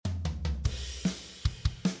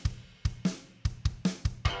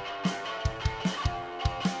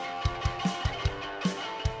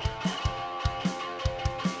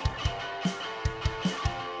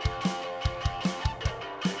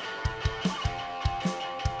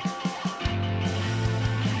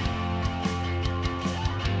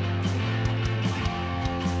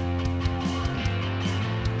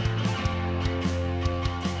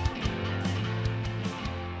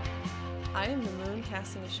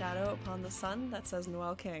shadow upon the sun that says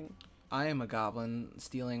Noel King. I am a goblin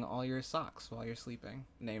stealing all your socks while you're sleeping,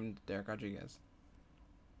 named Derek Rodriguez.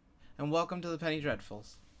 And welcome to the Penny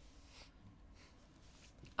Dreadfuls.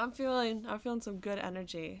 I'm feeling some good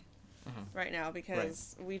energy right now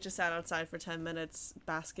because we just sat outside for 10 minutes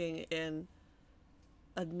basking in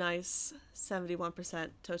a nice 71%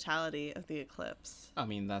 totality of the eclipse. I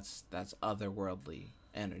mean, that's otherworldly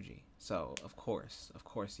energy. So, of course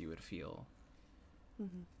you would feel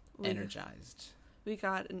energized. We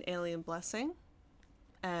got an alien blessing,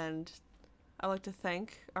 and I'd like to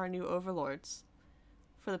thank our new overlords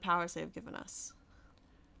for the powers they've given us.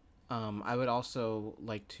 I would also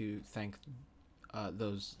like to thank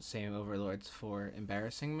those same overlords for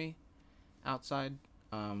embarrassing me outside,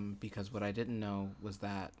 because what I didn't know was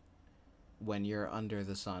that when you're under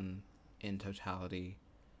the sun in totality,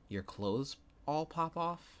 your clothes all pop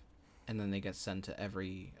off, and then they get sent to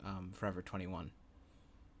every Forever 21.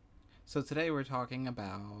 So today we're talking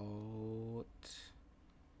about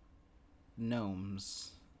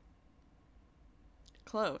gnomes.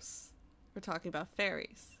 Close. We're talking about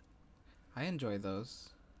fairies. I enjoy those.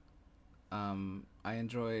 I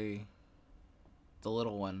enjoy the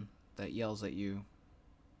little one that yells at you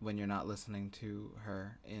when you're not listening to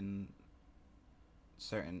her in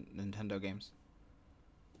certain Nintendo games.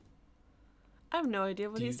 I have no idea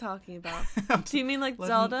what he's talking about. Do you mean like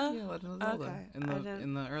Zelda? Yeah, Legend of Zelda. Okay.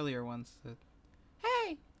 In the earlier ones.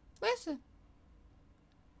 Hey, listen.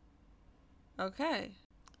 Okay.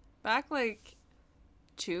 Back like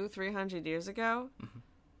 200-300 years ago,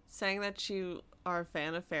 saying that you are a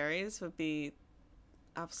fan of fairies would be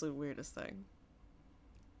absolute weirdest thing.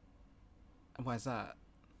 Why is that?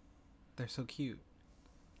 They're so cute.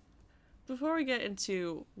 Before we get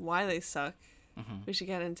into why they suck, we should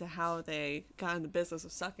get into how they got in the business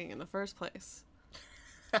of sucking in the first place.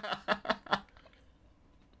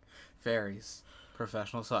 Fairies.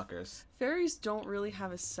 Professional suckers. Fairies don't really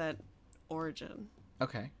have a set origin.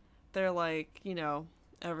 Okay. They're like,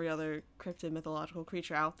 every other cryptid mythological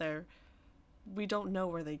creature out there. We don't know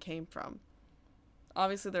where they came from.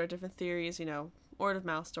 Obviously, there are different theories, word of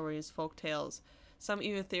mouth stories, folk tales. Some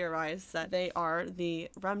even theorize that they are the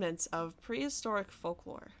remnants of prehistoric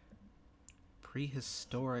folklore.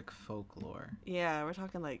 Prehistoric folklore. Yeah, we're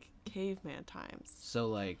talking like caveman times. So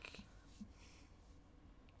like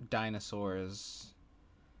dinosaurs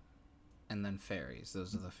and then fairies.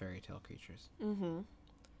 Those are the fairy tale creatures.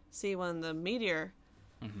 See, when the meteor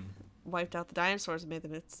wiped out the dinosaurs and made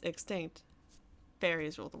them extinct,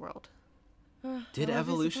 fairies ruled the world. Did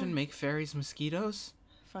evolution make fairies mosquitoes?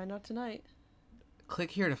 Find out tonight.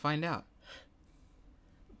 Click here to find out.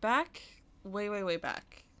 Back, way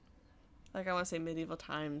back, like I want to say medieval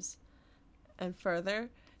times and further,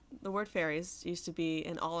 the word fairies used to be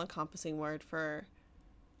an all-encompassing word for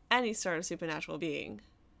any sort of supernatural being.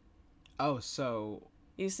 Oh, so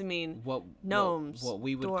It used to mean gnomes, what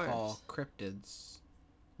we would dwarves. call cryptids,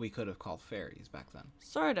 we could have called fairies back then.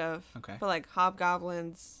 Sort of. Okay. But like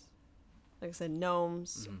hobgoblins, like I said,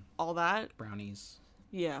 gnomes, all that. Brownies.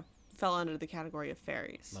 Yeah, fell under the category of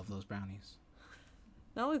fairies. Love those brownies.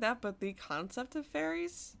 Not only that, but the concept of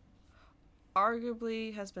fairies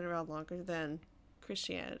arguably has been around longer than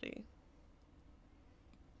Christianity.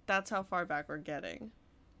 That's how far back we're getting.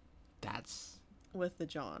 With the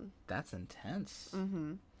John. That's intense.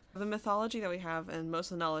 The mythology that we have and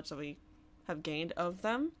most of the knowledge that we have gained of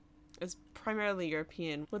them is primarily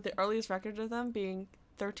European, with the earliest record of them being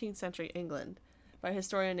 13th century England by a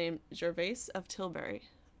historian named Gervase of Tilbury.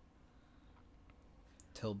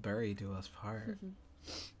 Tilbury do us part.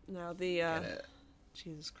 Now the Get it.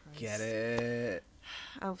 Jesus Christ. Get it.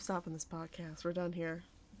 I'm stopping this podcast. We're done here.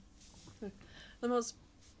 The most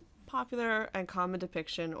popular and common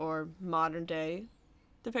depiction or modern day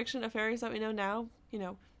depiction of fairies that we know now,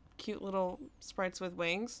 cute little sprites with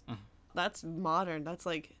wings. That's modern. That's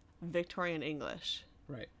like Victorian English.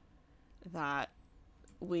 Right. That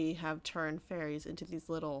we have turned fairies into these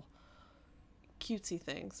little cutesy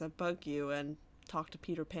things that bug you and talk to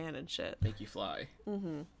Peter Pan and shit. Make you fly.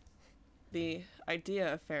 The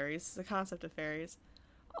idea of fairies, the concept of fairies,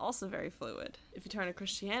 also very fluid. If you turn to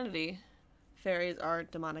Christianity, fairies are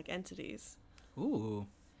demonic entities. Ooh.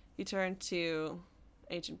 You turn to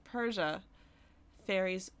ancient Persia,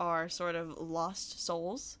 fairies are sort of lost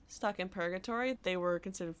souls stuck in purgatory. They were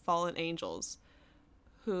considered fallen angels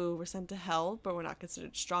who were sent to hell, but were not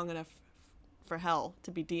considered strong enough for hell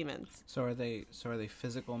to be demons. So are they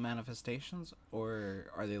physical manifestations, or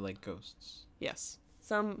are they like ghosts? Yes.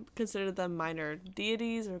 Some considered them minor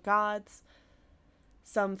deities or gods.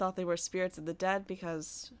 Some thought they were spirits of the dead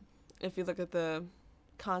because if you look at the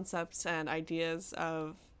concepts and ideas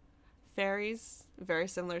of fairies very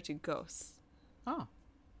similar to ghosts. Oh.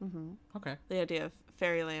 Okay. The idea of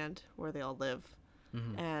fairyland, where they all live,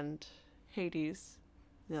 and Hades,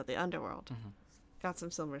 the underworld. Got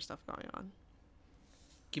some similar stuff going on.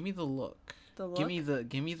 Give me the look. The look?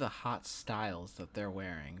 Give me the hot styles that they're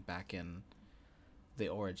wearing back in the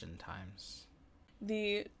origin times.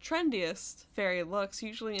 The trendiest fairy looks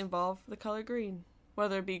usually involve the color green,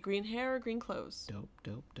 whether it be green hair or green clothes.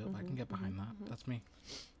 Dope. I can get behind that. That's me.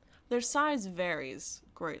 Their size varies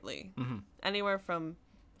greatly. Anywhere from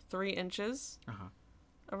 3 inches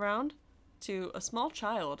around to a small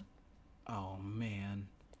child. Oh, man.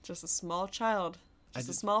 Just a small child. Just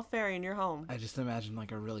a small fairy in your home. I just imagine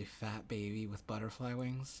like a really fat baby with butterfly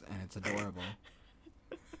wings, and it's adorable.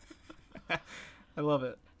 I love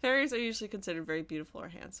it. Fairies are usually considered very beautiful or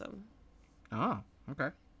handsome. Oh, okay.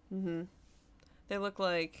 They look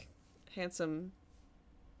like handsome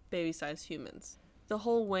baby-sized humans. The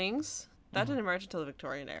whole wings, that didn't emerge until the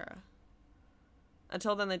Victorian era.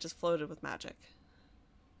 Until then, they just floated with magic.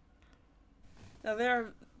 Now, there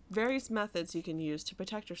are various methods you can use to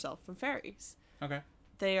protect yourself from fairies. Okay.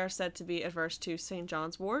 They are said to be adverse to St.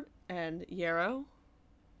 John's wort and yarrow,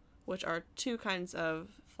 which are 2 kinds of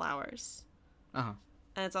flowers. And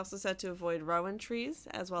it's also said to avoid rowan trees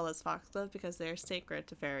as well as foxglove because they are sacred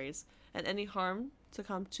to fairies, and any harm to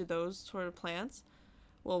come to those sort of plants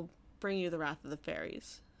will bring you the wrath of the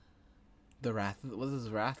fairies. The wrath? What does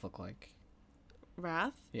wrath look like?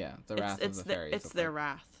 Wrath? Yeah, the wrath of the fairies. It's their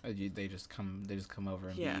wrath. They just come over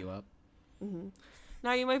and beat you up.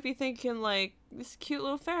 Now you might be thinking, like, these cute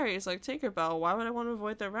little fairies like Tinkerbell, why would I want to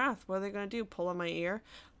avoid their wrath? What are they going to do? Pull on my ear?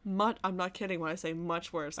 I'm not kidding when I say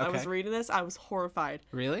much worse. Okay. I was reading this, I was horrified.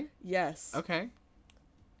 Really? Yes. Okay.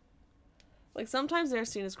 Like, sometimes they're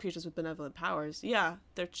seen as creatures with benevolent powers. Yeah,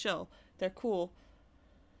 they're chill. They're cool.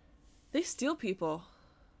 They steal people.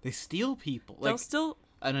 They steal people? They'll like still...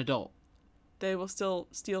 An adult? They will still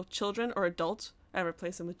steal children or adults and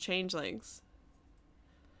replace them with changelings.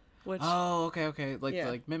 Which... Oh, okay.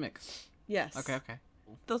 Like mimics. Yes. Okay.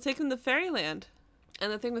 They'll take them to fairyland.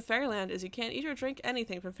 And the thing with fairyland is you can't eat or drink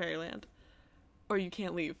anything from fairyland. Or you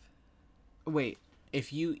can't leave. Wait,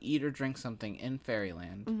 if you eat or drink something in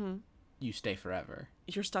fairyland, you stay forever.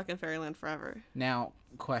 You're stuck in fairyland forever. Now,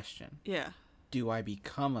 question. Yeah. Do I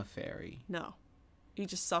become a fairy? No. You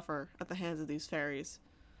just suffer at the hands of these fairies.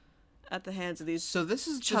 At the hands of these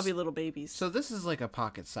chubby little babies. So this is like a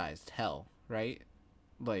pocket-sized hell, right?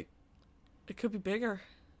 Like... It could be bigger.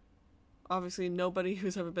 Obviously, nobody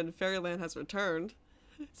who's ever been to fairyland has returned.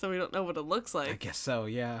 So we don't know what it looks like. I guess so,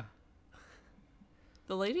 yeah.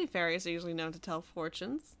 The lady fairies are usually known to tell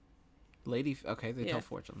fortunes. They tell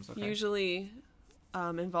fortunes, okay. Usually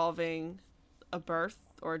involving a birth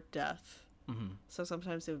or death. So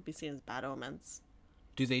sometimes they would be seen as bad omens.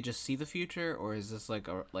 Do they just see the future, or is this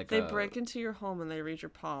They break into your home and they read your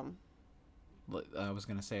palm. I was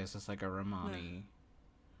gonna say, is this like a Romani? Yeah.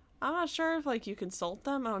 I'm not sure if you consult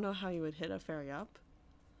them. I don't know how you would hit a fairy up.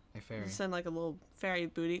 A fairy. Send a little fairy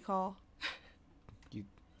booty call.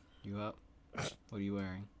 You up? What are you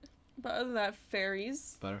wearing? But other than that,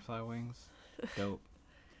 fairies. Butterfly wings? Dope.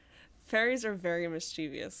 Fairies are very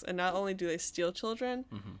mischievous, and not only do they steal children,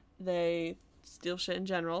 they steal shit in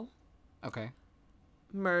general. Okay.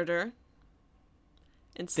 Murder.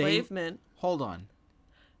 Enslavement. Hold on.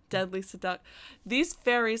 Deadly seduction. These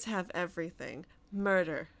fairies have everything.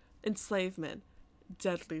 Murder. Enslavement.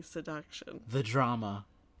 Deadly seduction. The drama.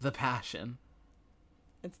 The passion.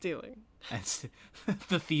 And stealing. And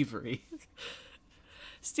the thievery.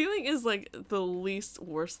 Stealing is the least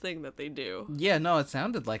worst thing that they do. Yeah, no, it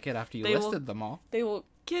sounded like it after you listed them all. They will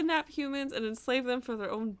kidnap humans and enslave them for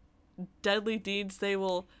their own deadly deeds. They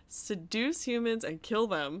will seduce humans and kill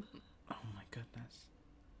them. Oh my goodness.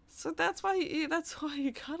 So that's why you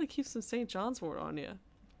gotta keep some St. John's wort on you.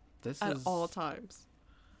 At all times.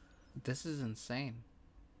 This is insane.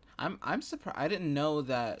 I'm surprised. I didn't know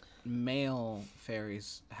that male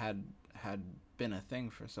fairies had been a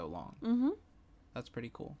thing for so long. That's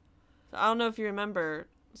pretty cool. I don't know if you remember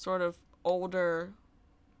sort of older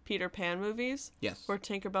Peter Pan movies. Yes. Where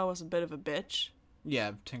Tinkerbell was a bit of a bitch.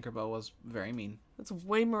 Yeah, Tinkerbell was very mean. It's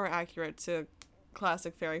way more accurate to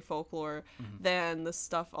classic fairy folklore than the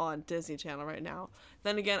stuff on Disney Channel right now.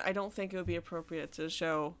 Then again, I don't think it would be appropriate to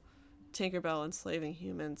show Tinkerbell enslaving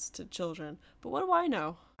humans to children. But what do I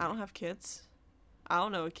know? I don't have kids. I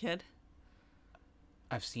don't know a kid.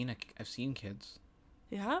 I've seen kids.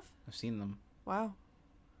 You have? I've seen them. Wow.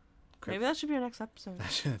 Maybe that should be our next episode.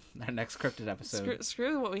 Our next cryptid episode.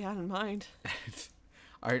 Screw what we had in mind.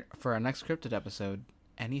 For our next cryptid episode,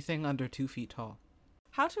 anything under 2 feet tall.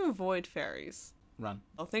 How to avoid fairies. Run.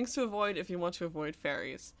 Well, things to avoid if you want to avoid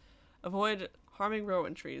fairies. Avoid harming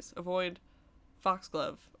rowan trees. Avoid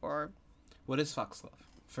foxglove or... What is foxglove?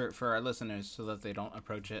 For our listeners, so that they don't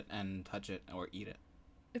approach it and touch it or eat it.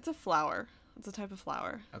 It's a flower. It's a type of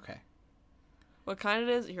flower. Okay. What kind it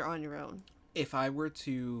is, you're on your own. If I were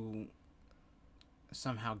to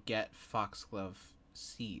somehow get foxglove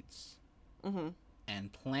seeds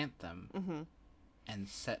and plant them and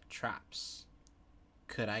set traps,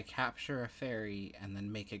 could I capture a fairy and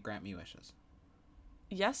then make it grant me wishes?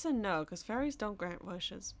 Yes and no, because fairies don't grant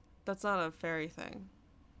wishes. That's not a fairy thing.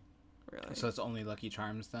 Really. So it's only Lucky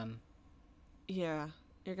Charms then? Yeah.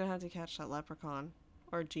 You're gonna have to catch that leprechaun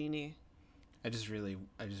or genie. I just really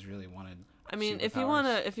wanted. I mean, if you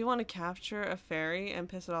wanna capture a fairy and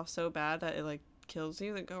piss it off so bad that it like kills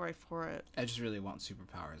you, then go right for it. I just really want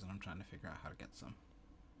superpowers, and I'm trying to figure out how to get some.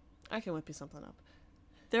 I can whip you something up.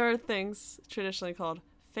 There are things traditionally called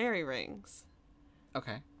fairy rings.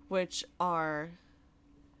 Okay. Which are,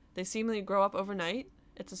 they seemingly grow up overnight.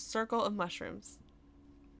 It's a circle of mushrooms.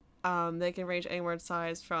 They can range anywhere in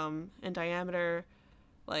size from, in diameter,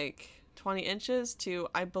 like 20 inches to,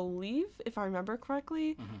 I believe, if I remember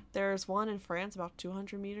correctly, there's one in France about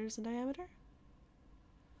 200 meters in diameter.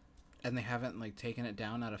 And they haven't, like, taken it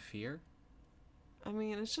down out of fear? I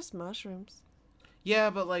mean, it's just mushrooms. Yeah,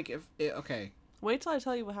 but, like, okay. Wait till I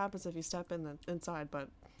tell you what happens if you step inside, but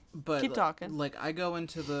keep But talking. Like, I go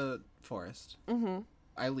into the forest.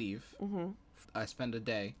 I leave. I spend a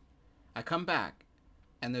day. I come back,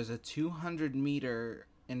 and there's a 200-meter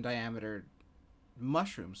in diameter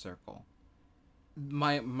mushroom circle.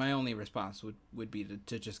 My only response would be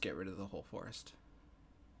to just get rid of the whole forest.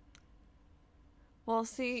 Well,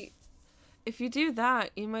 see, if you do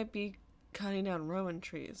that, you might be cutting down rowan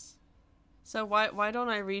trees. So why don't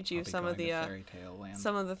I read you some of the fairy tale land.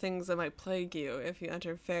 some of the things that might plague you if you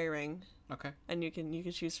enter Fairy Ring? Okay. And you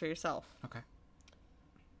can choose for yourself. Okay.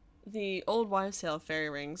 The old wives' tale fairy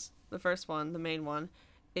rings, the first one, the main one,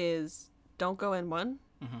 is don't go in one,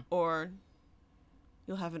 or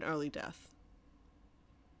you'll have an early death.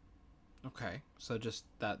 Okay. So just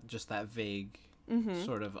that vague,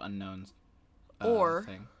 sort of unknown or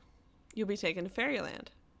thing. You'll be taken to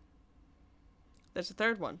fairyland. There's a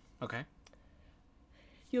third one. Okay.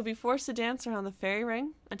 You'll be forced to dance around the fairy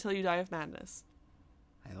ring until you die of madness.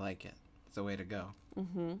 I like it. It's the way to go.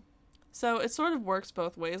 So it sort of works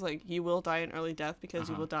both ways. Like, you will die an early death because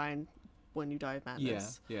you will die when you die of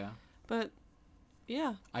madness. Yeah. But,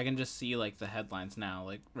 yeah. I can just see, like, the headlines now.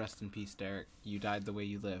 Like, rest in peace, Derek. You died the way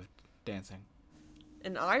you lived, dancing.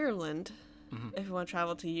 In Ireland, if you want to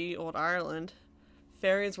travel to ye old Ireland,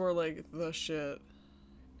 fairies were, like, the shit.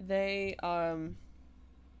 They,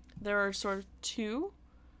 there are sort of two,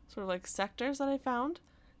 sort of, like, sectors that I found.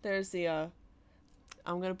 There's the, I'm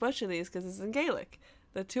going to butcher these because it's in Gaelic.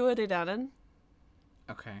 The Tuatha Dé Danann.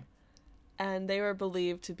 Okay. And they were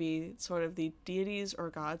believed to be sort of the deities or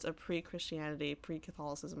gods of pre-Christianity,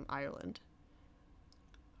 pre-Catholicism Ireland.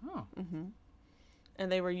 Oh.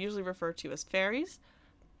 And they were usually referred to as fairies,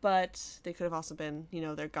 but they could have also been,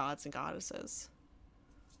 their gods and goddesses.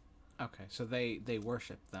 Okay, so they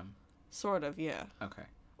worship them. Sort of, yeah. Okay.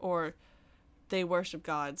 Or they worship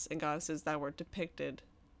gods and goddesses that were depicted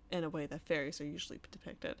in a way that fairies are usually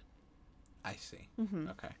depicted. I see.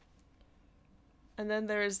 Okay. And then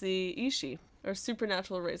there's the Ishi, or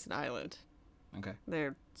supernatural race in Ireland. Okay.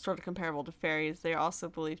 They're sort of comparable to fairies. They are also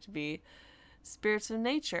believed to be spirits of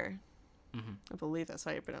nature. I believe that's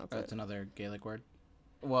how you pronounce it. That's another Gaelic word.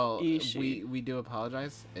 Well, Ishi. we do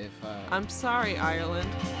apologize if... I'm sorry, Ireland.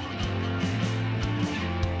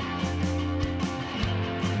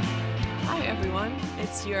 Hi, everyone.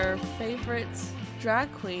 It's your favorite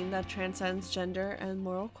drag queen that transcends gender and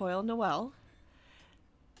moral coil, Noelle.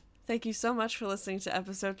 Thank you so much for listening to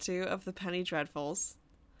episode 2 of The Penny Dreadfuls.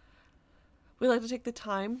 We'd like to take the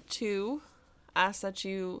time to ask that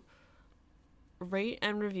you rate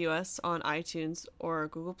and review us on iTunes or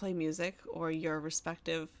Google Play Music or your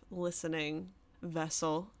respective listening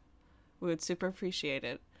vessel. We would super appreciate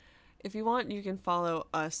it. If you want, you can follow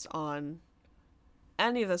us on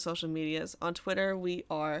any of the social medias. On Twitter, we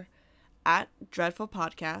are at Dreadful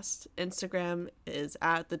Podcast. Instagram is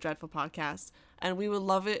at The Dreadful Podcast. And we would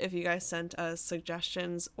love it if you guys sent us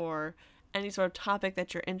suggestions or any sort of topic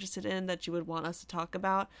that you're interested in that you would want us to talk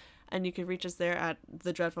about. And you can reach us there at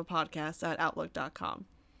thedreadfulpodcast@outlook.com.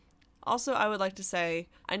 Also, I would like to say,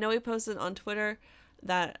 I know we posted on Twitter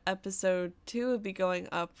that episode 2 would be going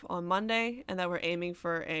up on Monday and that we're aiming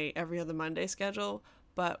for a every other Monday schedule,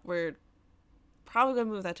 but we're probably going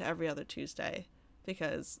to move that to every other Tuesday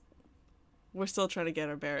because we're still trying to get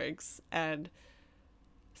our bearings, and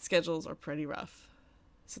schedules are pretty rough.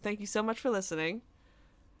 So thank you so much for listening.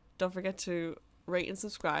 Don't forget to rate and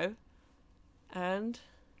subscribe. And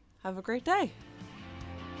have a great day.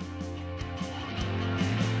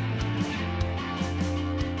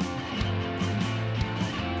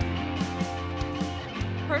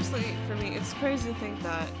 Personally, for me, it's crazy to think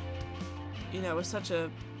that, with such a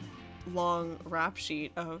long rap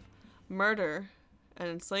sheet of murder and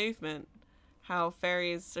enslavement, how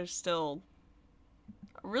fairies are still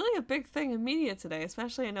really a big thing in media today,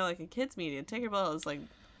 especially I know like in kids media. Tinkerbell is like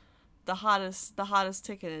the hottest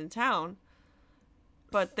ticket in town.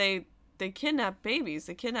 But they kidnap babies.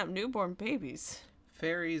 They kidnap newborn babies.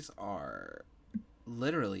 Fairies are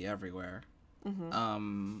literally everywhere.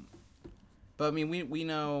 Mm-hmm. But I mean, we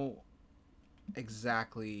know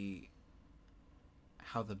exactly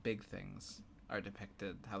how the big things are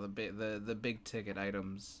depicted, how the big ticket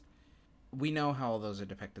items. We know how all those are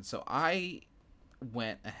depicted. So I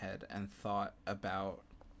went ahead and thought about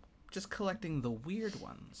just collecting the weird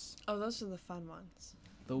ones. Oh, those are the fun ones.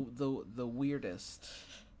 The weirdest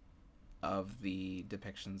of the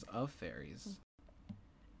depictions of fairies.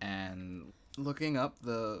 And looking up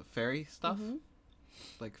the fairy stuff, mm-hmm.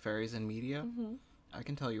 like fairies in media, mm-hmm. I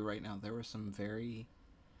can tell you right now there were some very,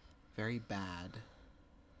 very bad,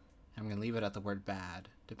 I'm going to leave it at the word bad,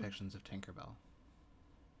 depictions of Tinkerbell.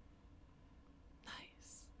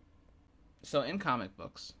 Nice. So in comic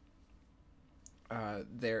books,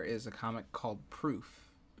 there is a comic called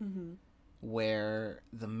Proof, mm-hmm. where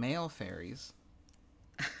the male fairies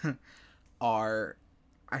are,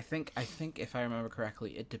 I think if I remember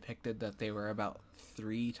correctly, it depicted that they were about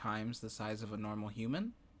 3 times the size of a normal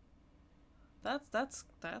human. That's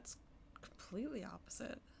completely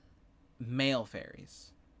opposite. Male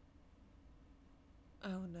fairies.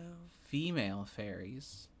 Oh no. Female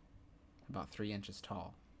fairies, about 3 inches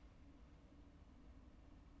tall.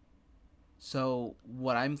 So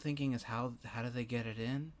what I'm thinking is how do they get it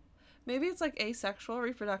in? Maybe it's like asexual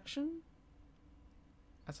reproduction.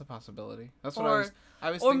 That's a possibility. That's what I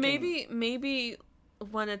was or thinking. maybe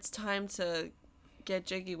when it's time to get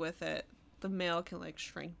jiggy with it, the male can like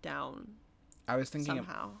shrink down. I was thinking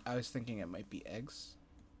somehow. I was thinking it might be eggs.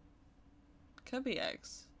 Could be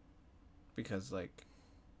eggs. Because like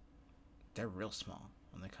they're real small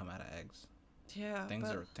when they come out of eggs. Yeah. Things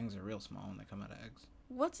are real small when they come out of eggs.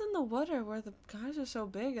 What's in the water where the guys are so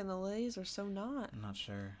big and the ladies are so not? I'm not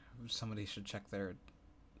sure. Somebody should check their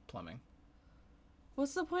plumbing.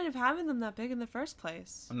 What's the point of having them that big in the first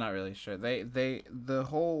place? I'm not really sure. The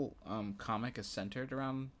whole comic is centered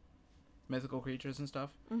around mythical creatures and stuff.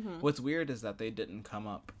 Mm-hmm. What's weird is that they didn't come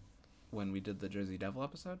up when we did the Jersey Devil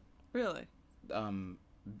episode. Really?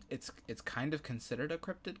 It's kind of considered a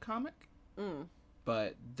cryptid comic, Mm.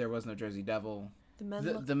 but there was no Jersey Devil.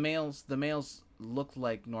 The males looked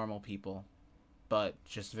like normal people, but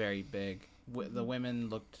just very big. The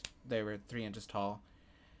women they were 3 inches tall.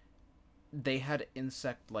 They had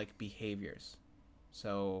insect-like behaviors.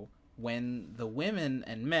 So when the women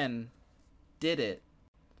and men did it,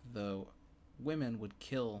 the women would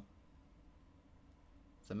kill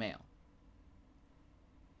the male.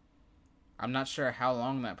 I'm not sure how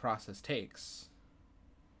long that process takes.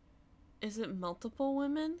 Is it multiple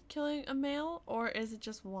women killing a male, or is it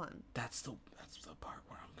just one? That's the part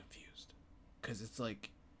where I'm confused. Because it's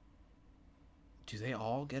like, do they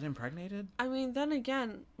all get impregnated? I mean, then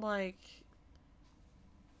again, like,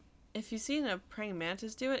 if you've seen a praying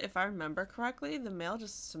mantis do it, if I remember correctly, the male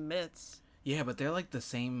just submits. Yeah, but they're like the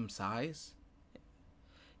same size.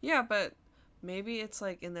 Yeah, but maybe it's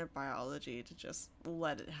like in their biology to just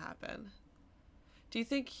let it happen. Do you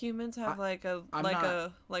think humans have like a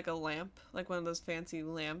lamp, like one of those fancy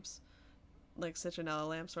lamps, like citronella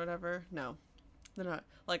lamps or whatever? No, they're not.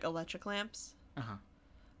 Like electric lamps.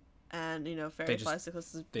 And fairy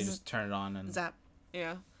flycists. They just turn it on and zap.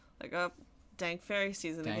 Yeah, like dang fairy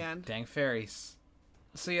season again. Dang fairies.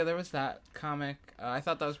 So yeah, there was that comic. I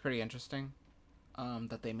thought that was pretty interesting.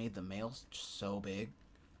 That they made the males so big.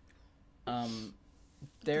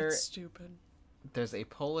 That's stupid. There's a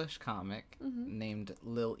Polish comic named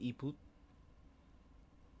Lil Iput,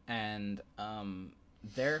 and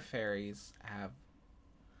their fairies have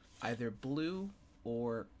either blue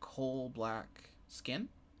or coal black skin.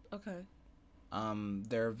 Okay.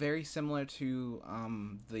 They're very similar to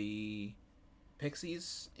the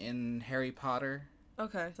pixies in Harry Potter.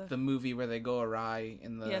 Okay. The movie where they go awry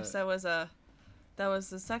in the... Yes, that was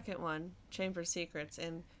the second one, Chamber Secrets,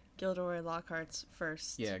 in Gilderoy Lockhart's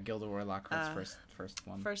first. Yeah, Gilderoy Lockhart's first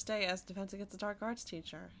one. First day as Defense Against the Dark Arts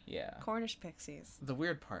teacher. Yeah. Cornish pixies. The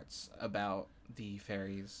weird parts about the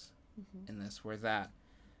fairies in this were that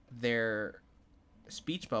their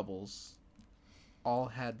speech bubbles all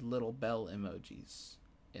had little bell emojis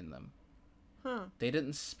in them. Huh. They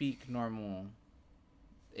didn't speak normal.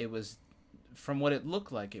 It was, from what it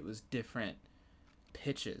looked like, it was different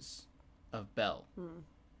pitches of bell.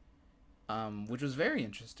 Which was very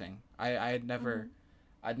interesting. I'd never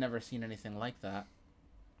seen anything like that.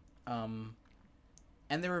 And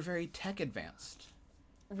they were very tech advanced.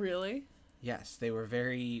 Really? Yes, they were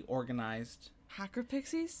very organized. Hacker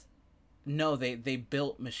pixies? No, they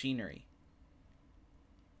built machinery.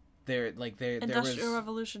 Industrial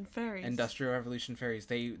Revolution fairies. Industrial Revolution fairies.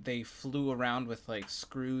 They flew around with like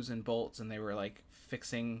screws and bolts, and they were like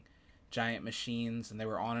fixing giant machines, and they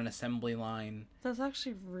were on an assembly line. That's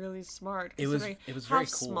actually really smart. It was very cool. How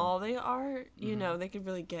small they are, you know, they could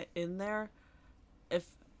really get in there. If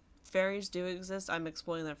fairies do exist, I'm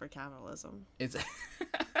exploiting that for capitalism. It's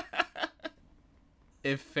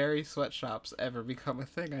if fairy sweatshops ever become a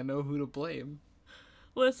thing, I know who to blame.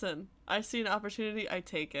 Listen, I see an opportunity, I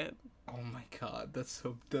take it. Oh my god, that's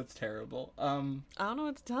terrible. I don't know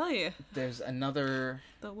what to tell you. There's another.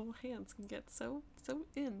 The little hands can get so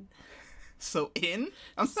in. So in?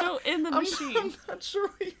 In the machine. I'm not sure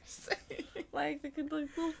what you're saying. Like, they could, like,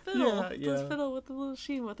 little fiddle. Yeah. Just fiddle with the little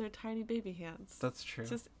machine with their tiny baby hands. That's true.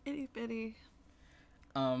 Just itty bitty.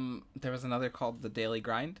 There was another called The Daily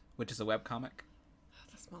Grind, which is a webcomic.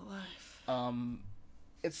 That's my life.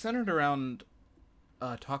 It's centered around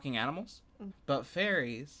talking animals, but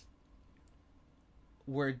fairies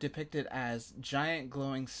were depicted as giant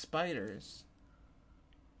glowing spiders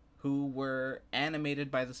who were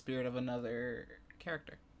animated by the spirit of another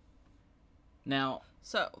character. Now,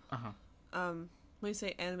 so, when you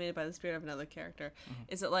say animated by the spirit of another character,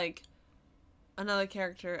 is it like another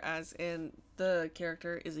character as in the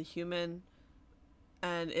character is a human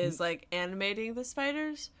and is like animating the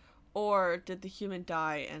spiders, or did the human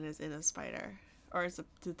die and is in a spider? Or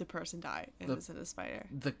did the person die and is in a spider?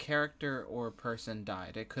 The character or person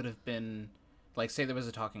died. It could have been, like, say there was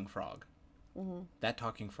a talking frog. That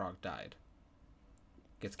talking frog died.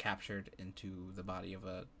 Gets captured into the body of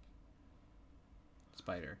a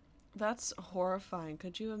spider. That's horrifying.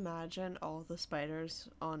 Could you imagine all the spiders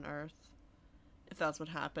on Earth if that's what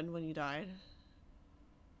happened when you died?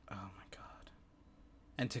 Oh my god.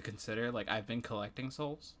 And to consider, like, I've been collecting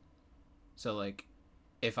souls. So, like,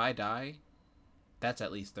 if I die, that's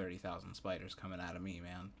at least 30,000 spiders coming out of me,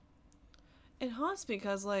 man. It haunts me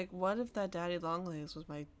because, like, what if that Daddy Longlegs was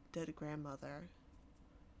my dead grandmother?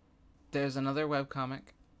 There's another webcomic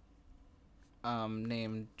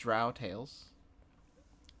named Drow Tales.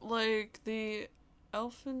 Like the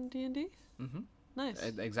elf in D&D? Mm-hmm. Nice.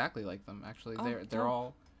 Exactly like them, actually. Oh,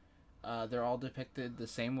 they're all depicted the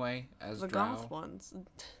same way as the Drow. goth ones.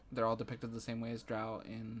 They're all depicted the same way as Drow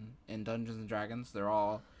in Dungeons and Dragons. They're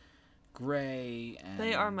all gray and...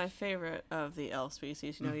 They are my favorite of the elf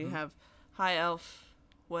species. You know, you have high elf,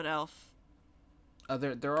 wood elf,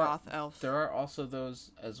 goth elf. There are also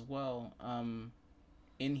those as well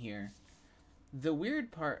in here. The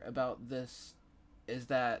weird part about this is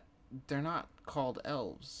that they're not called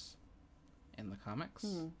elves in the comics.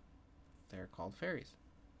 They're called fairies.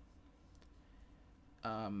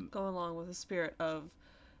 Go along with the spirit of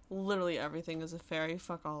literally everything is a fairy.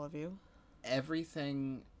 Fuck all of you.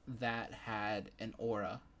 Everything that had an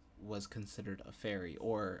aura was considered a fairy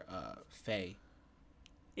or fae.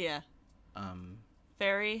 Yeah.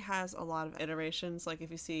 Fairy has a lot of iterations. Like if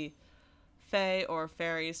you see fae or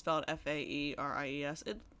fairy spelled Faeries,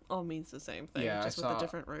 it all means the same thing, just with a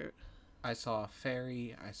different root. I saw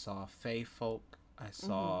fairy, I saw fae folk, I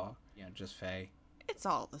saw just fae. It's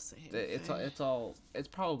all the same. It's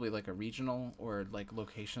probably like a regional or like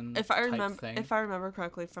location. If I remember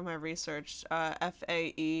correctly from my research,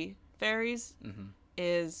 FAE fairies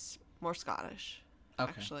is more Scottish.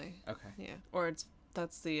 Okay. Actually. Okay. Yeah. Or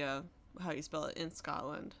that's the how you spell it in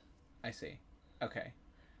Scotland. I see. Okay.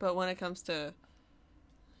 But when it comes to,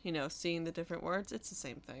 seeing the different words, it's the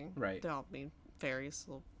same thing. Right. They all mean fairies,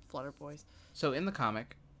 little flutter boys. So in the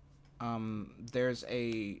comic, there's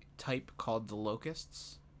a type called the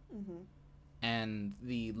locusts. And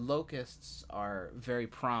the locusts are very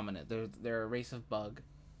prominent. They're a race of bug.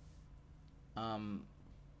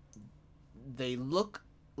 They look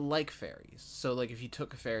like fairies. So like if you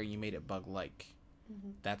took a fairy and you made it bug-like,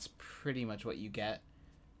 that's pretty much what you get.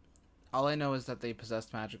 All I know is that they possessed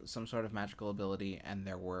some sort of magical ability, and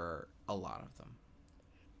there were a lot of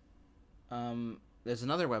them. There's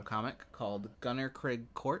another webcomic called Gunnar Krigg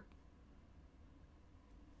Court.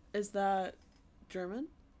 Is that German?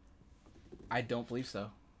 I don't believe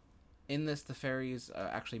so. In this, the fairies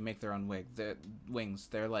actually make their own wings.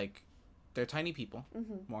 They're tiny people,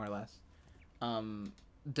 more or less.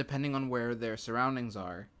 depending on where their surroundings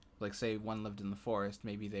are, like say one lived in the forest,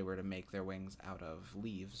 maybe they were to make their wings out of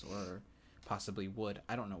leaves or possibly wood.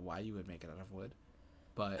 I don't know why you would make it out of wood,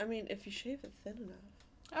 but I mean, if you shave it thin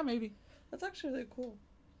enough. maybe. That's actually really cool.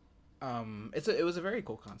 It was a very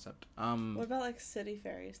cool concept. What about like city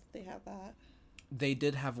fairies? Did they have that? They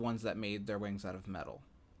did have ones that made their wings out of metal,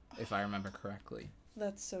 if I remember correctly.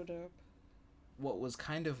 That's so dope. What was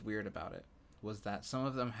kind of weird about it was that some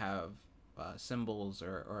of them have symbols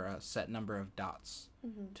or a set number of dots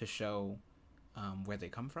to show where they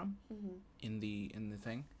come from in the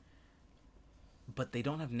thing, but they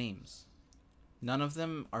don't have names. None of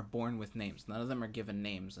them are born with names. None of them are given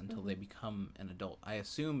names until they become an adult. I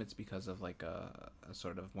assume it's because of like a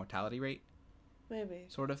sort of mortality rate, maybe,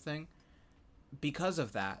 sort of thing. Because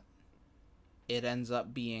of that, it ends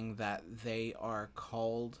up being that they are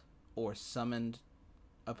called or summoned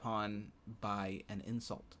upon by an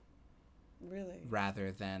insult. Really?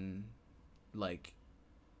 Rather than like,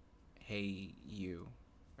 hey, you,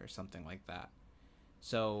 or something like that.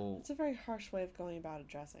 So it's a very harsh way of going about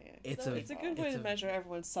addressing it. It's a good way to measure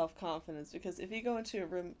everyone's self-confidence, because if you go into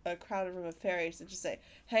a crowded room of fairies and just say,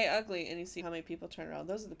 hey, ugly, and you see how many people turn around,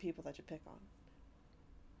 those are the people that you pick on.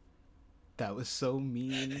 That was so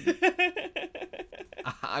mean.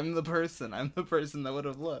 I'm the person that would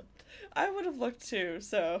have looked. I would have looked too,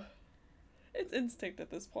 so it's instinct at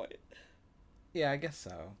this point. Yeah, I guess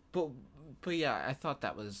so. But yeah, I thought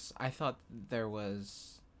there's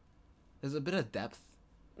a bit of depth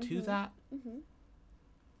to that.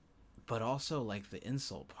 But also like the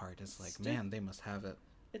insult part is like, man, they must have it.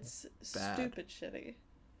 It's bad. Stupid shitty.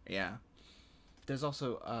 Yeah. There's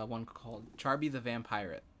also one called Charby the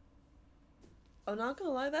Vampirate. I'm not gonna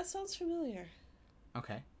lie, that sounds familiar.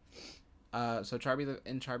 Okay. So Charby the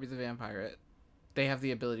Vampirate, they have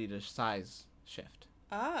the ability to size shift.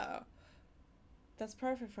 Oh. That's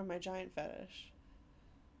perfect for my giant fetish.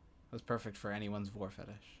 That's perfect for anyone's vor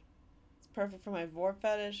fetish. It's perfect for my vor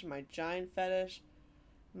fetish, my giant fetish,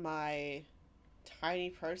 my tiny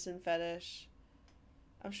person fetish.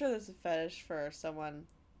 I'm sure there's a fetish for someone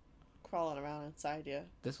crawling around inside you.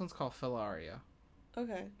 This one's called Filaria.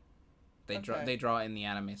 Okay. They draw in the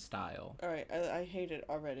anime style. All right, I hate it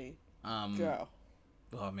already. Go.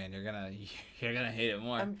 Oh man, you're gonna hate it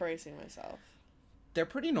more. I'm bracing myself. They're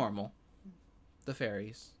pretty normal. The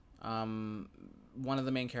fairies. One of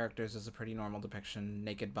the main characters is a pretty normal depiction,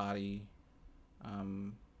 naked body.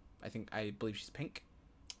 I believe she's pink.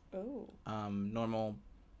 Oh. Normal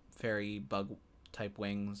fairy bug type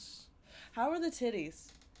wings. How are the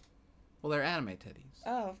titties? Well, they're anime titties.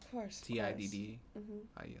 Oh, of course. TIDD.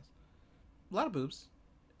 Yes. A lot of boobs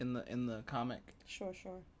in the comic. Sure.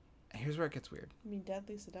 Here's where it gets weird. I mean,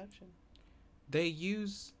 deadly seduction. They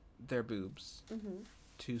use their boobs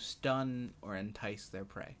to stun or entice their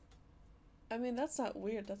prey. I mean, that's not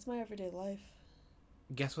weird. That's my everyday life.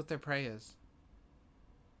 Guess what their prey is?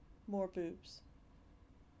 More boobs.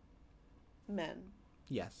 Men.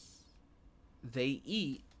 Yes. They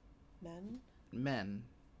eat men.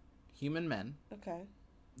 Human men. Okay.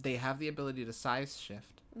 They have the ability to size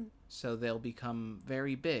shift, so they'll become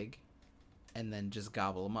very big and then just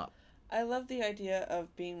gobble them up. I love the idea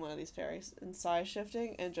of being one of these fairies and size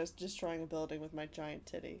shifting and just destroying a building with my giant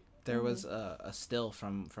titty. There was a still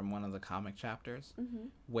from one of the comic chapters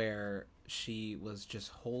where she was just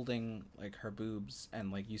holding like her boobs,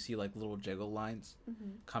 and like you see like little jiggle lines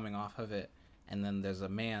coming off of it, and then there's a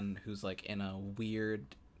man who's like in a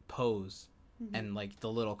weird pose, and like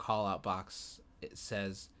the little call out box, it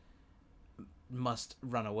says must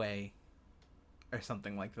run away or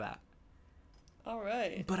something like that. All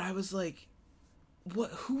right. But I was like,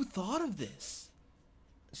 who thought of this?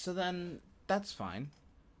 So then that's fine.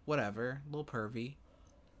 Whatever, a little pervy.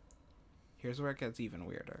 Here's where it gets even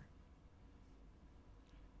weirder.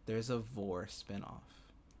 There's a Vor spinoff.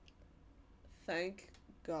 Thank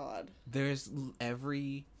God. There's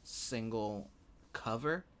every single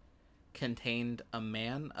cover contained a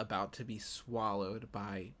man about to be swallowed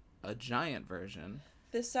by a giant version.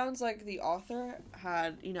 This sounds like the author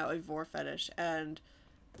had, a vor fetish and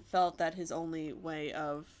felt that his only way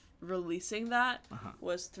of releasing that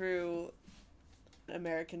was through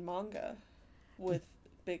American manga with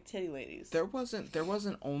big titty ladies. There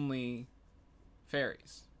wasn't only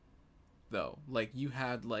fairies, though. Like you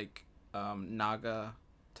had like naga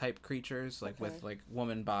type creatures, like with like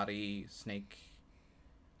woman body, snake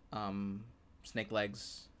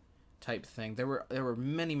legs type thing. There were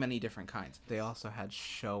many different kinds. They also had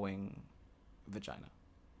showing vagina.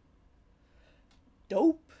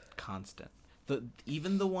 Dope. Constant.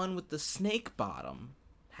 Even the one with the snake bottom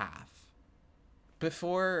half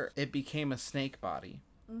before it became a snake body,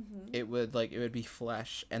 it would be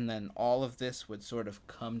flesh, and then all of this would sort of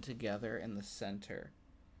come together in the center,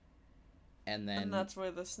 and that's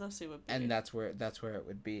where the Snussie would be. And that's where it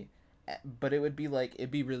would be. But it would be like,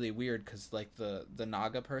 it'd be really weird because like the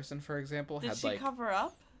Naga person, for example, Did had she cover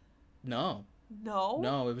up? No,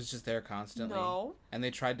 it was just there constantly. And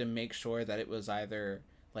they tried to make sure that it was either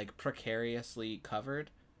like precariously covered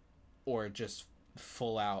or just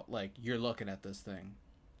full out, like, you're looking at this thing.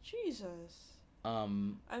 Jesus. I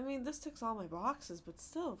mean, this ticks all my boxes, but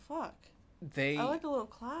still, fuck. I like a little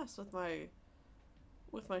class with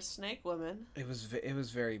my snake women. It was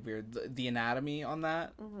very weird. The anatomy on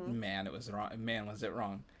that, man, it was wrong. Man, was it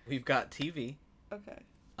wrong. We've got TV. Okay.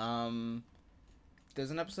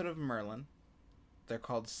 There's an episode of Merlin. They're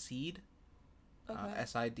called Seed. Okay.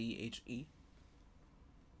 Sidhe.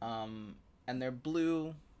 And they're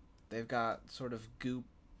blue. They've got sort of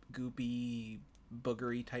goopy,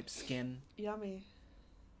 boogery type skin. Yummy.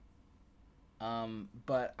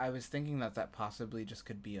 But I was thinking that possibly just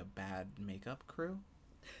could be a bad makeup crew.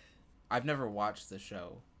 I've never watched the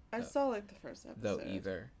show. I saw like the first episode. Though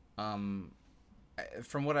either. From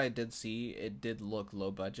what I did see, it did look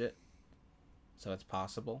low budget. So it's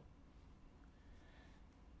possible.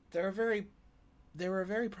 They were a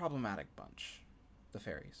very problematic bunch, the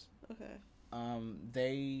fairies. Okay.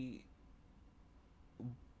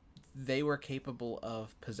 They were capable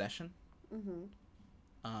of possession.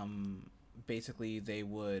 Basically, they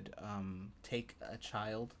would take a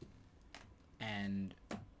child and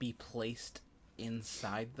be placed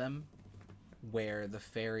inside them, where the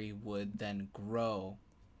fairy would then grow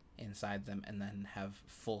inside them and then have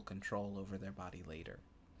full control over their body later.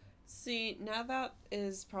 See, now that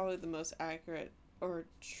is probably the most accurate or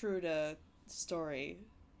true to story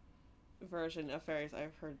version of fairies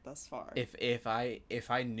I've heard thus far. If I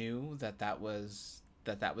knew that was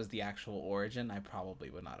the actual origin, I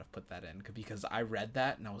probably would not have put that in, because I read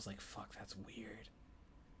that and I was like, fuck, that's weird.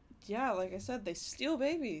 Yeah, like I said, they steal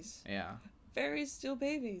babies. Yeah. Fairies steal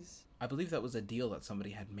babies. I believe that was a deal that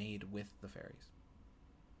somebody had made with the fairies.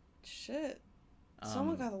 Shit.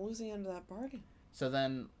 Someone got the losing end of that bargain. So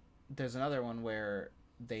then there's another one where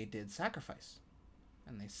they did sacrifice.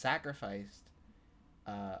 And they sacrificed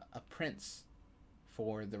a prince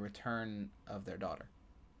for the return of their daughter.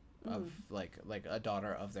 Of like a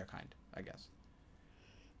daughter of their kind, I guess.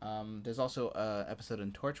 There's also an episode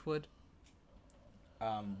in Torchwood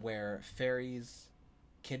where fairies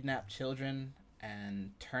kidnap children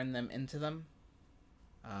and turn them into them.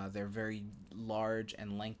 They're very large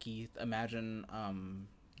and lanky. Imagine...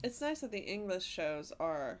 It's nice that the English shows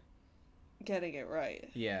are getting it right.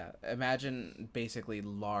 Yeah. Imagine basically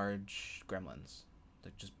large gremlins.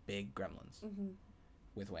 Like just big gremlins.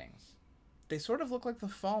 With wings. They sort of look like the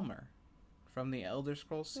Falmer from the Elder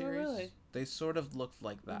Scrolls series. Oh, really? They sort of looked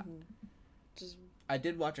like that. I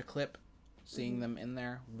did watch a clip seeing them in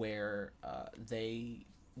there where they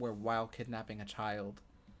were, while kidnapping a child,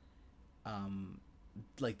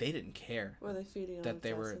 like they didn't care. Were they feeding on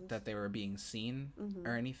that they were being seen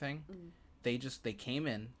or anything. They came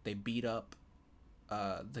in, they beat up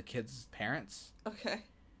the kid's parents. Okay.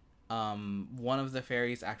 One of the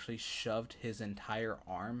fairies actually shoved his entire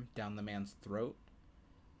arm down the man's throat,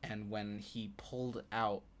 and when he pulled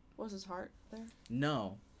out... Was his heart there?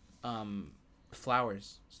 No.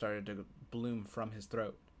 Flowers started to bloom from his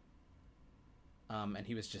throat. And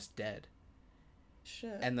he was just dead.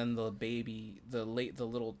 Shit. And then the baby,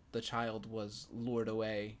 the child was lured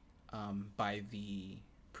away by the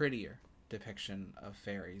prettier depiction of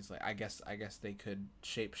fairies. Like I guess they could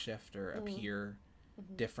shapeshift or appear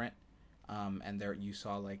different. And there you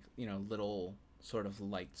saw little sort of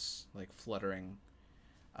lights like fluttering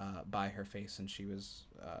by her face, and she was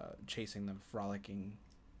chasing them, frolicking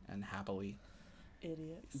and happily.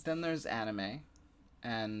 Idiots. Then there's anime,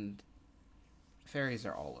 and fairies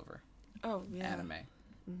are all over. Oh yeah. Anime.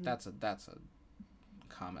 That's a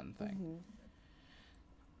common thing.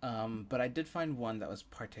 But I did find one that was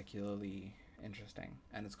particularly interesting,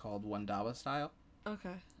 and it's called Wandaba Style.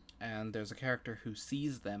 Okay. And there's a character who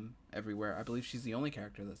sees them everywhere. I believe she's the only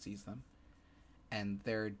character that sees them. And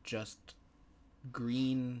they're just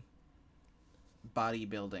green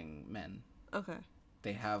bodybuilding men. Okay.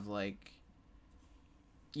 They have like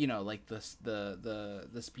the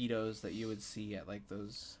Speedos that you would see at like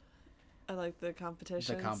those... I like the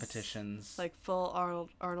competitions. The competitions. Like full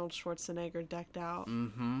Arnold Schwarzenegger decked out.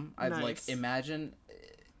 I'd nice. like imagine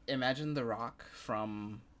The Rock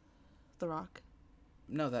from... The Rock?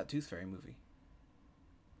 No, that Tooth Fairy movie.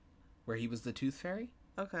 Where he was the Tooth Fairy?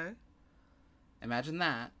 Okay. Imagine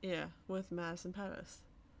that. Yeah, with Madison Pettis.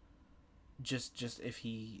 Just if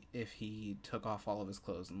he took off all of his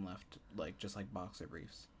clothes and left like just like boxer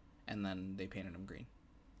briefs, and then they painted him green.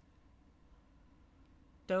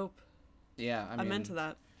 Dope. Yeah, I mean, I'm into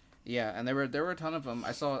that. Yeah, and there were a ton of them.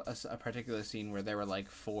 I saw a particular scene where there were like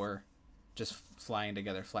 4 just flying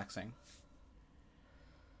together, flexing.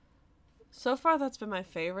 So far, that's been my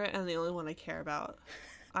favorite and the only one I care about.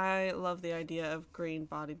 I love the idea of green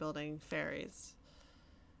bodybuilding fairies.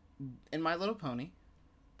 In My Little Pony,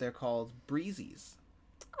 they're called breezies.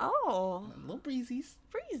 Oh, Little breezies.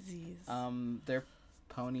 breezies. They're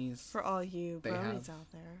ponies. For all you bronies out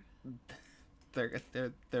there.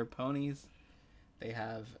 They're ponies. They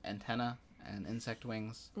have antenna and insect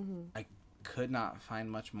wings. Mm-hmm. I could not find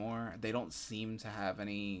much more. They don't seem to have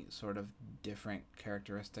any sort of different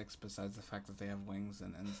characteristics besides the fact that they have wings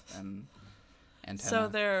and antenna. So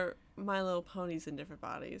they're My Little Ponies in different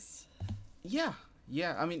bodies. Yeah.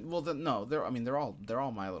 I mean, well, they're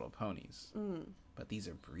all My Little Ponies. Mm. But these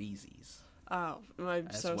are breezies. Oh,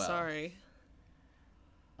 I'm so well. Sorry.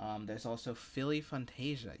 There's also Philly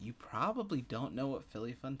Fantasia. You probably don't know what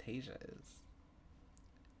Philly Fantasia is.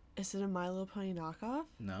 Is it a My Little Pony knockoff?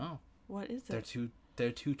 No. What is it?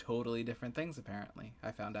 They're two totally different things, apparently.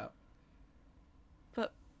 I found out.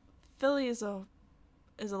 But Philly is a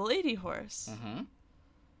lady horse. Mm-hmm.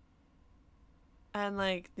 And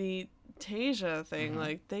like the Tasia thing, mm-hmm.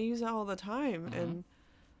 like they use it all the time. Mm-hmm. And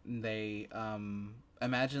they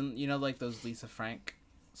imagine, you know, like those Lisa Frank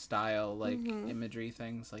style like mm-hmm. imagery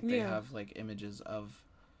things. Like they have like images of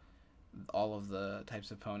all of the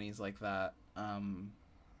types of ponies like that.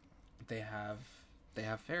 They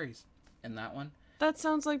have fairies in that one. That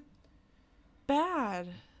sounds like bad.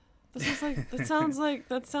 That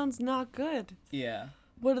sounds not good. Yeah.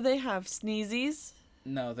 What do they have? Sneezies?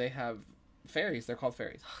 No, they have fairies. They're called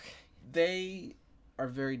fairies. Okay. They are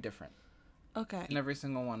very different. Okay. And every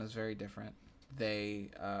single one is very different.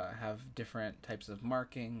 They have different types of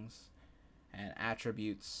markings and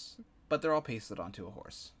attributes, but they're all pasted onto a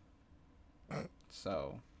horse.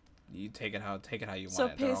 So you take it how you want it. So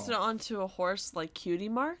pasted onto a horse like cutie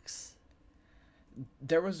marks?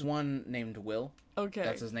 There was one named Will. Okay.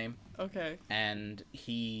 That's his name. Okay. And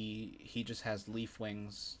he just has leaf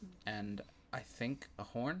wings and I think a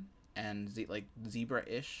horn and like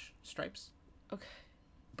zebra-ish stripes. Okay.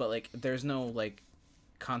 But like there's no like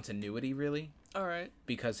continuity really. All right.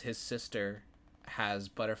 Because his sister has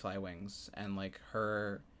butterfly wings and like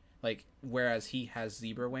her like whereas he has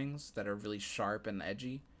zebra wings that are really sharp and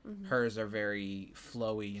edgy, mm-hmm. hers are very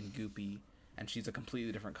flowy and goopy and she's a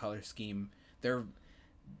completely different color scheme.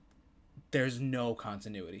 There's no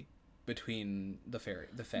continuity between the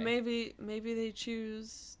fae. Maybe they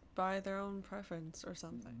choose by their own preference or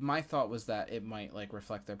something. My thought was that it might like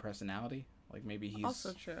reflect their personality. Like maybe he's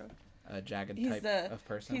also true. A jagged type of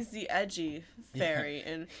person. He's the edgy fairy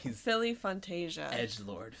in Philly Fantasia.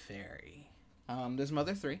 Edgelord fairy. There's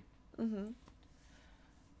Mother 3. Mm-hmm.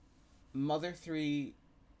 Mother 3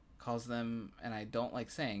 calls them, and I don't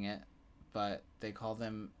like saying it, but they call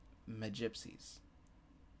them Magypsies.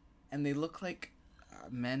 And they look like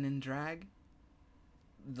men in drag.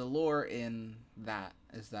 The lore in that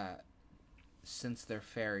is that since they're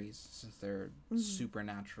fairies, since they're mm-hmm.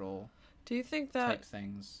 supernatural do you think that type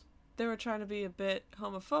things, they were trying to be a bit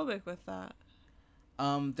homophobic with that?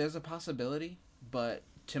 There's a possibility, but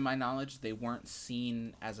to my knowledge, they weren't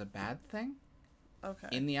seen as a bad thing. Okay.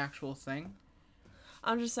 In the actual thing.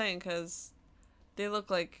 I'm just saying because they look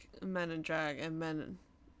like men in drag, and men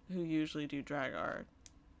who usually do drag are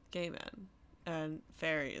gay men, and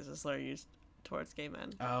fairy is a slur used towards gay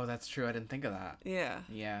men. Oh, that's true. I didn't think of that. Yeah.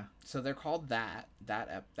 Yeah. So they're called that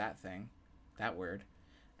thing, that word,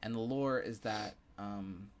 and the lore is that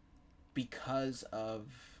because of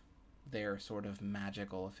their sort of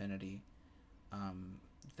magical affinity,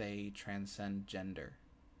 they transcend gender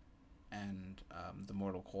and the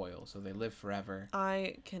mortal coil, so they live forever.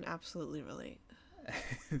 I can absolutely relate.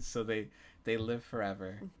 So they live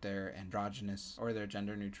forever. They're androgynous or they're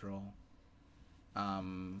gender neutral.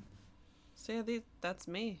 So yeah, that's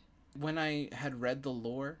me. When I had read the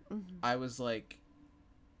lore, mm-hmm. I was like,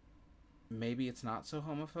 maybe it's not so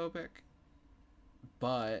homophobic,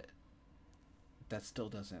 but that still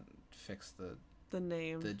doesn't fix the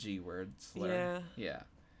name, the G word slur. Yeah.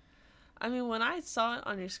 I mean, when I saw it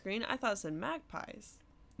on your screen, I thought it said magpies.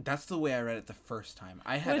 That's the way I read it the first time.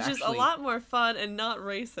 Which is a lot more fun and not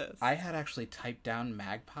racist. I had actually typed down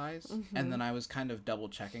magpies, mm-hmm. and then I was kind of double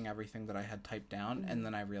checking everything that I had typed down, mm-hmm. and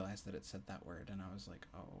then I realized that it said that word, and I was like,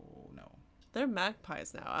 oh no. They're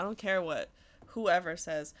magpies now. I don't care what whoever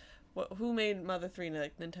says. Who made Mother 3,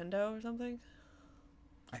 like Nintendo or something?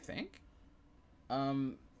 I think.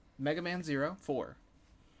 Mega Man Zero 4.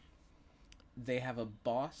 They have a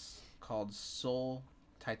boss called Soul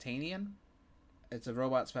Titanian. It's a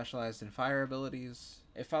robot specialized in fire abilities.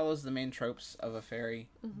 It follows the main tropes of a fairy,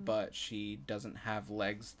 but she doesn't have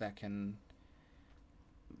legs that can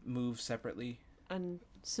move separately. And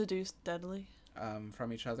seduce deadly.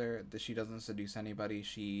 From each other. She doesn't seduce anybody.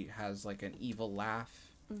 She has like an evil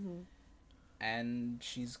laugh. And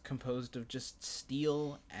she's composed of just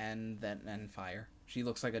steel and fire. She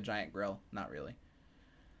looks like a giant grill. Not really.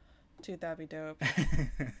 Dude, that'd be dope.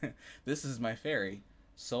 This is my fairy,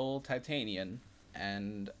 Soul Titanian,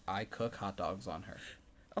 and I cook hot dogs on her.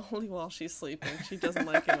 Only while she's sleeping. She doesn't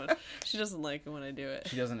like it when I do it.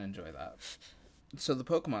 She doesn't enjoy that. So the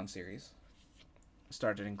Pokemon series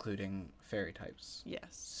started including fairy types. Yes.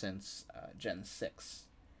 Since Gen 6.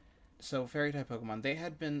 So fairy type Pokemon, they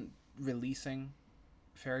had been releasing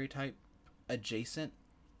fairy type adjacent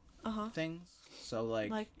things. So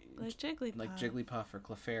like Jigglypuff. Like Jigglypuff or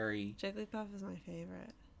Clefairy. Jigglypuff is my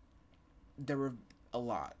favorite. There were a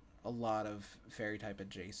lot of fairy type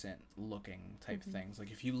adjacent looking type things.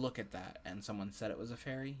 Like if you look at that and someone said it was a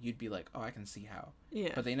fairy, you'd be like, oh, I can see how.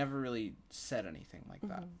 Yeah. But they never really said anything like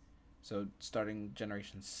that. So starting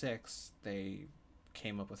Generation 6, they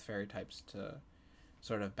came up with fairy types to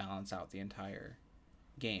sort of balance out the entire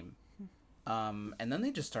game. And then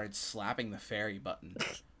they just started slapping the fairy button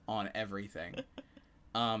on everything.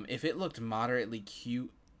 If it looked moderately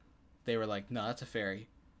cute, they were like, no, that's a fairy.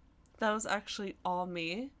 That was actually all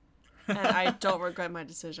me. And I don't regret my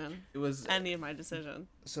decision. It was any of my decision.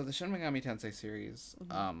 So the Shin Megami Tensei series,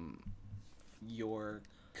 your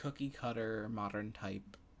cookie cutter modern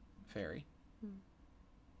type fairy,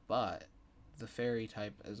 but the fairy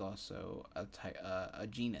type is also a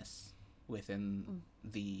genus within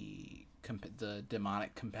the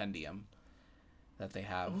demonic compendium that they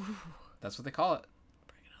have. Ooh. That's what they call it.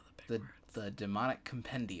 Bring it on the demonic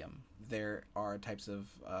compendium. There are types of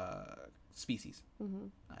species,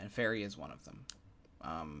 and fairy is one of them.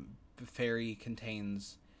 Fairy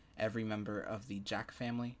contains every member of the Jack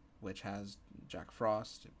family, which has Jack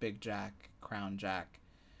Frost, Big Jack, Crown Jack,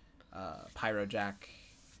 Pyro Jack,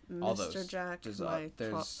 all those. Mr. Jack,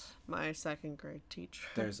 my second grade teacher.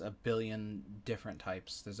 There's a billion different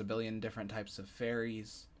types. There's a billion different types of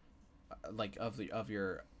fairies, like of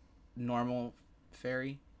your normal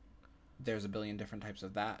fairy. There's a billion different types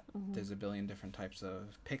of that. There's a billion different types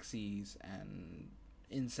of pixies and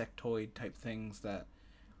insectoid type things that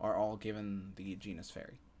are all given the genus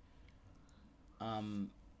fairy.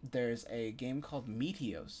 There's a game called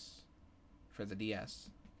Meteos for the DS,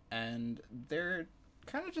 and they're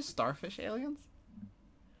kind of just starfish aliens.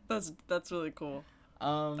 That's really cool.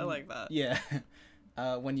 I like that. Yeah.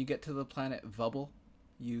 When you get to the planet Vubble,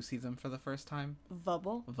 you see them for the first time.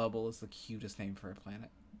 Vubble? Vubble is the cutest name for a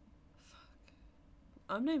planet.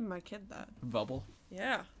 I'm naming my kid that. Vubble?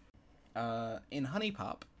 Yeah. In Honey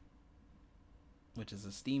Pop, which is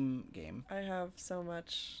a Steam game. I have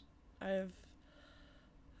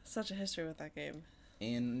such a history with that game.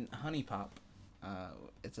 In Honey Pop,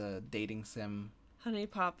 it's a dating sim. Honey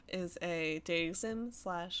Pop is a dating sim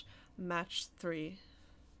 / match 3.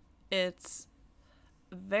 It's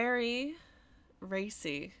very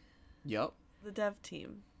racy. Yup. The dev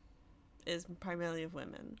team is primarily of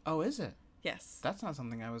women. Oh, is it? Yes. That's not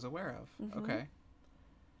something I was aware of. Okay.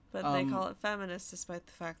 But they call it feminist despite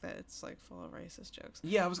the fact that it's like full of racist jokes.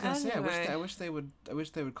 Yeah, I was gonna say I wish they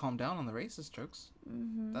would calm down on the racist jokes.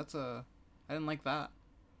 I didn't like that.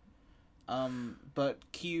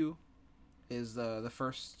 But Q is the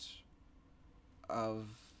first of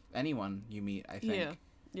anyone you meet, I think.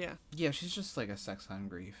 Yeah. Yeah, she's just like a sex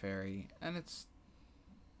hungry fairy, and it's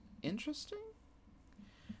interesting.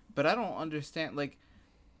 But I don't understand, like,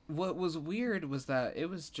 what was weird was that it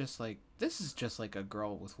was just like, this is just like a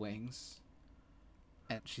girl with wings,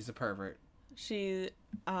 and she's a pervert. She,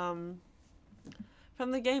 from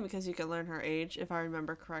the game, because you can learn her age, if I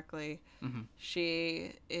remember correctly,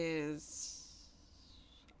 she is,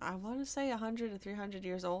 I want to say 100 to 300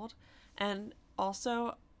 years old, and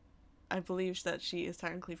also, I believe that she is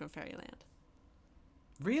technically from Fairyland.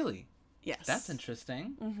 Really? Yes. That's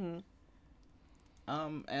interesting.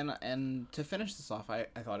 And to finish this off, I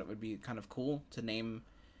thought it would be kind of cool to name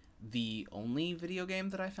the only video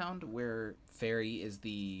game that I found where fairy is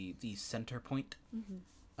the center point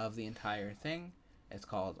of the entire thing. It's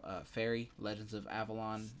called Fairy Legends of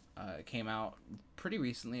Avalon. It came out pretty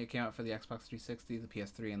recently. It came out for the Xbox 360, the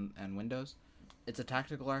PS3, and Windows. It's a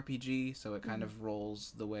tactical RPG, so it kind of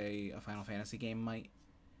rolls the way a Final Fantasy game might.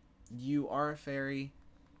 You are a fairy.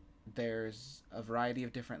 There's a variety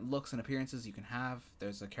of different looks and appearances you can have.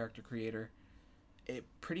 There's a character creator. it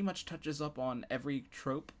pretty much touches up on every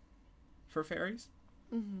trope for fairies.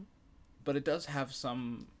 Mm-hmm. But it does have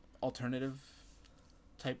some alternative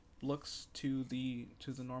type looks to the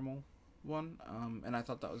normal one, and I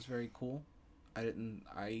thought that was very cool.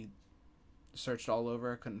 I searched all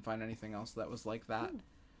over, couldn't find anything else that was like that.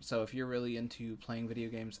 So if you're really into playing video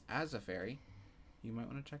games as a fairy, you might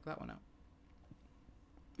want to check that one out.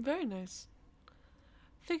 Very nice.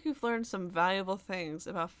 I think we've learned some valuable things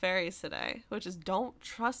about fairies today, which is don't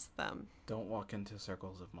trust them. Don't walk into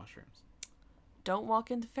circles of mushrooms. Don't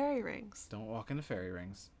walk into fairy rings. Don't walk into fairy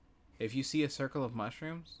rings. If you see a circle of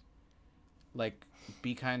mushrooms, like,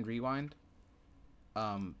 Be Kind Rewind,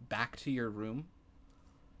 back to your room,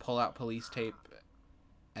 pull out police tape,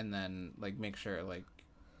 and then, like, make sure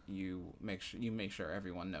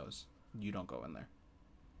everyone knows you don't go in there.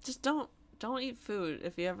 Just don't eat food.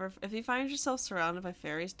 If you find yourself surrounded by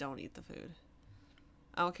fairies, don't eat the food.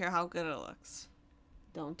 I don't care how good it looks.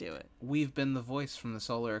 Don't do it. We've been the voice from the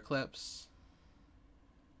solar eclipse,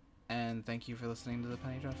 and thank you for listening to the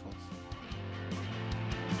Penny Dreadfuls.